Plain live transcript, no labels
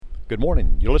Good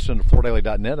morning. You're listening to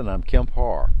FloorDaily.net, and I'm Kemp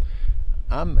Harr.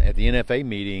 I'm at the NFA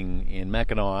meeting in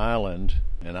Mackinac Island,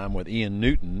 and I'm with Ian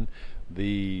Newton,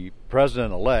 the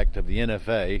president-elect of the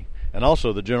NFA, and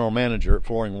also the general manager at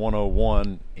Flooring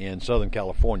 101 in Southern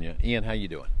California. Ian, how you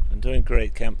doing? I'm doing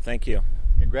great, Kemp. Thank you.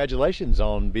 Congratulations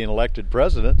on being elected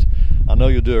president. I know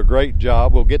you'll do a great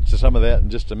job. We'll get to some of that in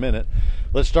just a minute.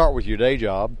 Let's start with your day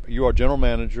job. You are general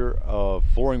manager of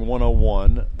Flooring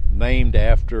 101, named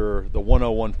after the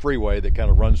 101 freeway that kind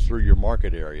of runs through your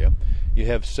market area. You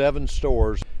have 7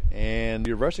 stores, and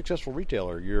you're a very successful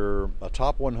retailer. You're a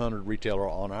top 100 retailer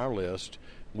on our list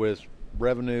with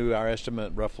revenue, our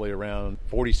estimate, roughly around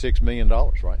 $46 million,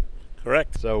 right?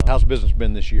 Correct. So how's business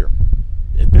been this year?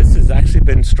 This has actually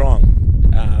been strong.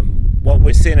 What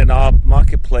we're seeing in our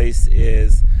marketplace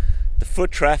is the foot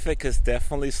traffic has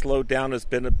definitely slowed down. It's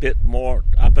been a bit more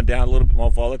up and down, a little bit more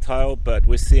volatile, but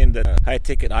we're seeing the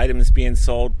high-ticket items being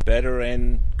sold,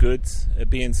 better-end goods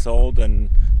being sold, and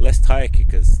less tire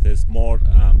kickers. There's more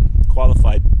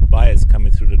qualified buyers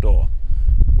coming through the door,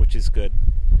 which is good.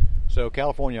 So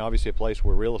California, obviously a place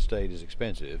where real estate is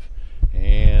expensive,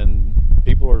 and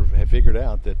people have figured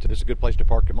out that this is a good place to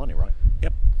park their money, right?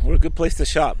 Yep, we're a good place to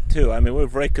shop, too. I mean, we're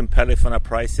very competitive on our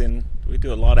pricing. We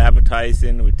do a lot of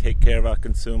advertising. We take care of our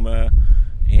consumer,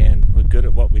 and we're good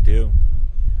at what we do.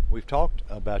 We've talked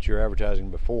about your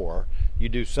advertising before. You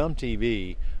do some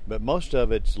TV, but most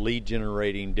of it's lead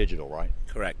generating digital, right?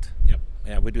 Correct. Yep.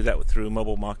 Yeah, we do that through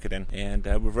mobile marketing, and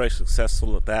we're very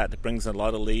successful at that. It brings in a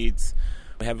lot of leads.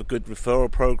 We have a good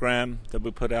referral program that we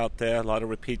put out there, a lot of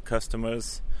repeat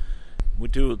customers. We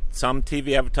do some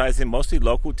TV advertising, mostly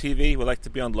local TV. We like to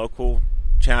be on local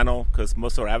channel because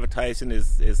most of our advertising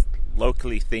is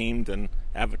locally themed and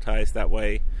advertised that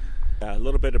way. A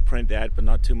little bit of print ad, but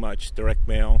not too much. Direct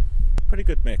mail. Pretty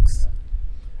good mix.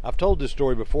 I've told this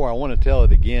story before. I want to tell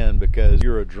it again because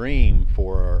you're a dream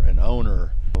for an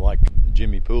owner like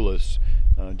Jimmy Poulos.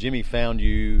 Jimmy found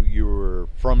you. You were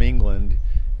from England.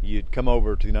 You'd come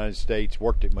over to the United States,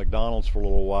 worked at McDonald's for a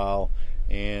little while,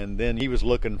 and then he was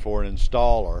looking for an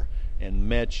installer and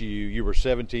met you. You were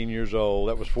 17 years old.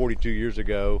 That was 42 years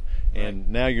ago. And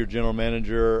now you're general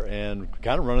manager and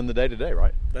kind of running the day-to-day,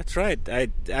 right? That's right. I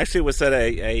actually was at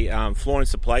a flooring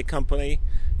supply company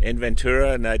in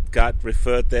Ventura, and I got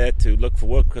referred there to look for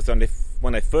work because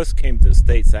when I first came to the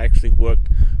States, I actually worked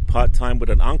part-time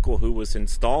with an uncle who was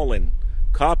installing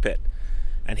carpet.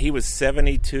 And he was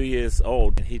 72 years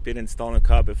old, and he'd been installing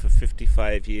carpet for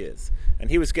 55 years. And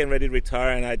he was getting ready to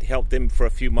retire, and I'd helped him for a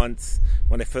few months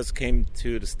when I first came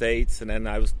to the States. And then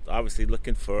I was obviously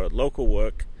looking for local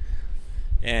work,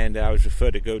 and I was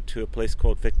referred to go to a place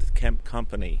called Victor Kemp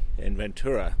Company in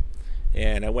Ventura.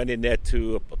 And I went in there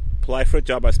to apply for a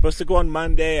job. I was supposed to go on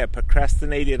Monday. I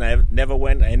procrastinated, and I never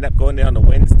went. I ended up going there on a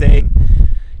Wednesday.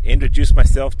 Introduced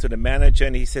myself to the manager,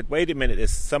 and he said, wait a minute,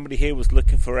 there's somebody here who was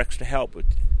looking for extra help,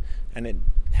 and it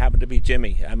happened to be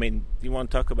Jimmy. I mean, you want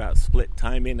to talk about split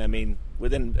timing? I mean,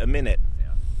 within a minute,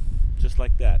 just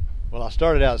like that. Well, I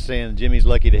started out saying Jimmy's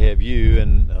lucky to have you,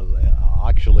 and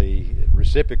actually,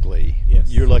 reciprocally, yes,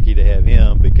 you're lucky to have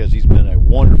him because he's been a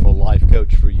wonderful life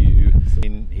coach for you.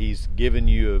 And he's given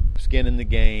you a skin in the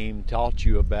game, taught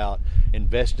you about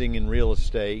investing in real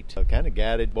estate, kind of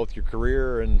guided both your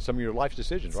career and some of your life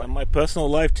decisions, right? Some of my personal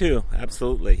life, too.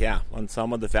 Absolutely, yeah. On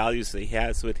some of the values that he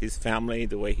has with his family,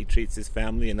 the way he treats his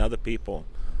family and other people.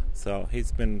 So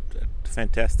he's been a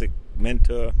fantastic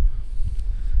mentor,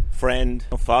 friend,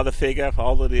 father figure,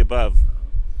 all of the above.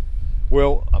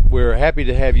 Well, we're happy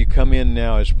to have you come in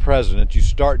now as president. You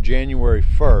start January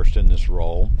 1st in this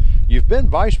role. You've been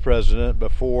vice president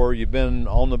before. You've been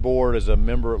on the board as a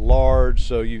member at large.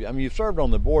 So you've served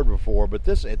on the board before. But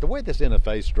the way this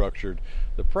NFA is structured,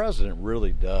 the president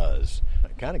really does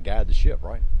kind of guide the ship,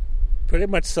 right? Pretty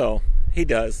much so. He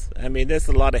does. I mean, there's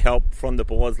a lot of help from the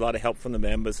boards, a lot of help from the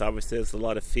members. Obviously, there's a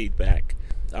lot of feedback.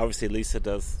 Obviously, Lisa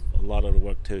does a lot of the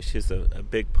work, too. She's a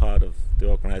big part of the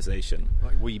organization.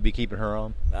 Will you be keeping her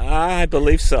on? I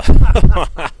believe so.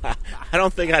 I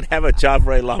don't think I'd have a job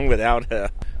very long without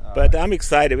her. But I'm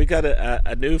excited. We got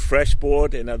a new, fresh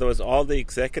board. In other words, all the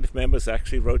executive members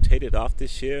actually rotated off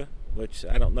this year, which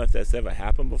I don't know if that's ever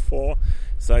happened before.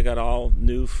 So I got all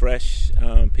new, fresh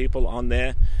people on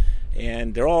there.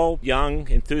 And they're all young,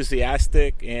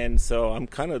 enthusiastic, and so I'm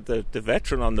kind of the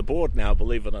veteran on the board now,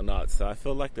 believe it or not. So I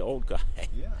feel like the old guy.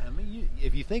 Yeah, I mean,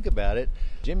 if you think about it,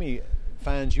 Jimmy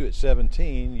finds you at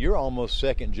 17. You're almost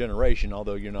second generation,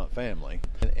 although you're not family.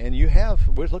 And you have,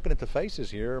 we're looking at the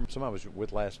faces here. Somebody I was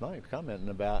with last night commenting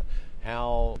about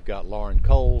how we've got Lauren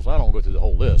Coles. I don't go through the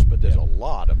whole list, but there's a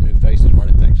lot of new faces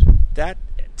running things. That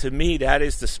to me, that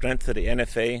is the strength of the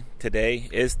NFA today,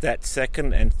 is that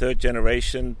second and third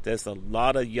generation. There's a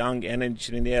lot of young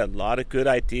energy in there, a lot of good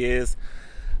ideas,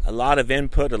 a lot of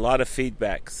input, a lot of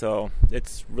feedback. So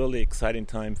it's really exciting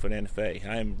time for the NFA.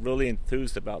 I'm really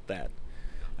enthused about that.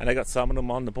 And I got some of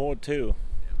them on the board too.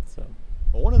 So.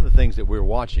 Well, one of the things that we're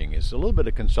watching is a little bit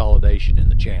of consolidation in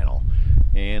the channel.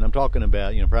 And I'm talking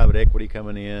about, private equity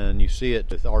coming in. You see it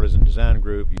with Artisan Design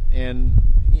Group. And,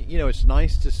 it's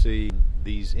nice to see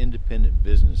these independent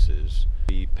businesses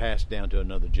be passed down to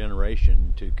another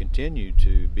generation to continue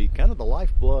to be kind of the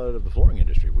lifeblood of the flooring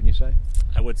industry, wouldn't you say?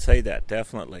 I would say that,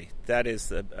 definitely. That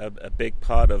is a big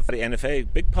part of the NFA,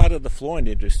 big part of the flooring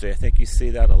industry. I think you see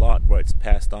that a lot, where it's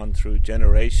passed on through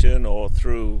generation or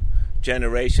through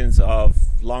generations of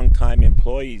long-time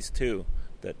employees, too,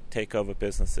 that take over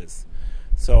businesses.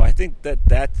 So I think that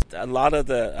a lot of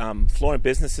the flooring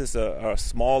businesses are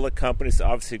smaller companies,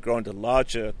 obviously growing to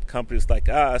larger companies like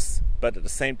us, but at the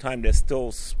same time, they're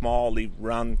still smallly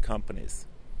run companies.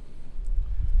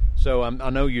 So I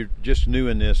know you're just new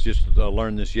in this, just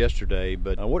learned this yesterday,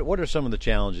 but what are some of the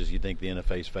challenges you think the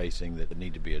NFA is facing that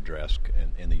need to be addressed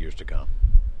in the years to come?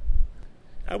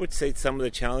 I would say some of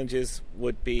the challenges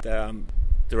would be the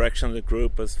direction of the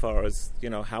group as far as,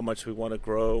 how much we want to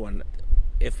grow, and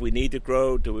if we need to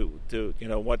grow,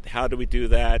 how do we do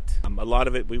that? A lot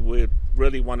of it, we would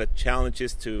really want to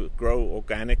challenges to grow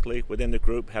organically within the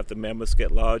group, have the members get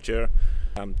larger.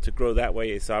 To grow that way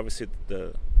is obviously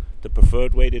the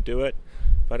preferred way to do it.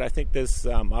 But I think there's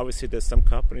obviously there's some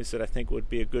companies that I think would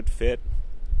be a good fit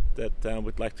that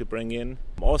we'd like to bring in.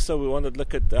 Also, we want to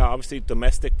look at obviously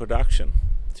domestic production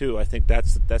too. I think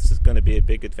that's going to be a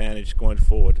big advantage going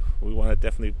forward. We want to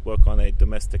definitely work on a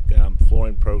domestic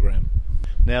flooring program.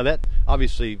 Now that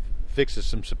obviously fixes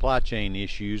some supply chain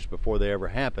issues before they ever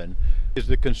happen. Is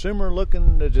the consumer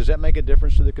does that make a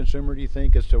difference to the consumer, do you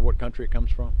think, as to what country it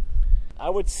comes from?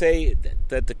 I would say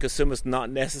that the consumer's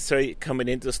not necessarily coming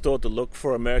into the store to look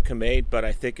for American made, but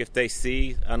I think if they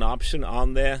see an option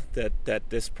on there that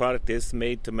this product is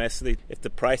made domestically, if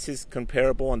the price is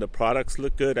comparable and the products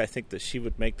look good, I think that she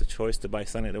would make the choice to buy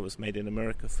something that was made in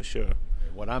America for sure.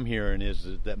 What I'm hearing is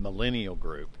that millennial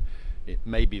group, it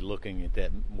may be looking at that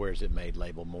where's it made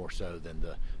label more so than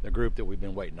the group that we've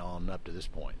been waiting on up to this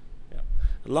point. Yeah.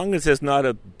 As long as there's not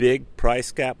a big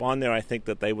price gap on there, I think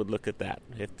that they would look at that.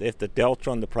 If the delta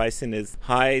on the pricing is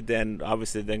high, then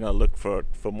obviously they're going to look for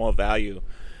more value.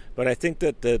 But I think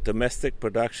that the domestic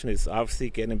production is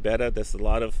obviously getting better. There's a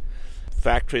lot of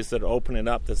factories that are opening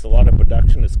up. There's a lot of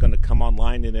production that's going to come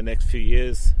online in the next few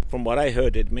years. From what I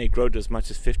heard, it may grow to as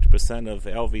much as 50% of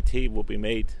LVT will be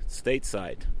made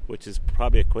stateside, which is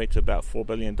probably equate to about $4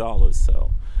 billion.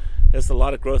 So there's a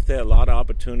lot of growth there, a lot of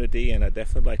opportunity, and I'd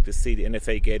definitely like to see the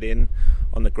NFA get in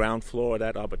on the ground floor of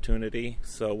that opportunity.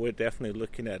 So we're definitely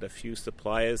looking at a few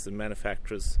suppliers and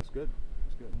manufacturers. That's good.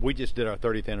 We just did our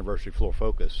 30th anniversary Floor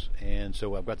Focus, and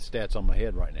so I've got the stats on my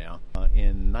head right now.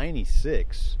 In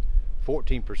 96,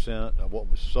 14% of what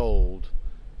was sold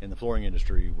in the flooring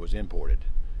industry was imported,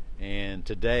 and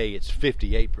today it's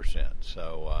 58%.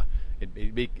 So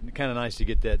it'd be kind of nice to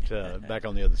get that back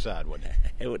on the other side, wouldn't it?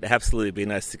 It would absolutely be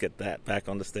nice to get that back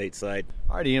on the state side.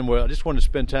 All right, Ian. Well, I just wanted to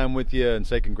spend time with you and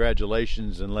say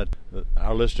congratulations and let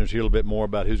our listeners hear a little bit more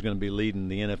about who's going to be leading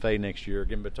the NFA next year.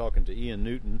 Again, we're talking to Ian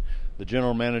Newton, the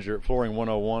general manager at Flooring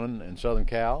 101 in Southern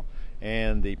Cal,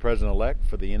 and the president-elect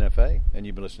for the NFA. And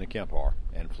you've been listening to Kemp Harr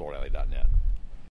and FloorAlley.net.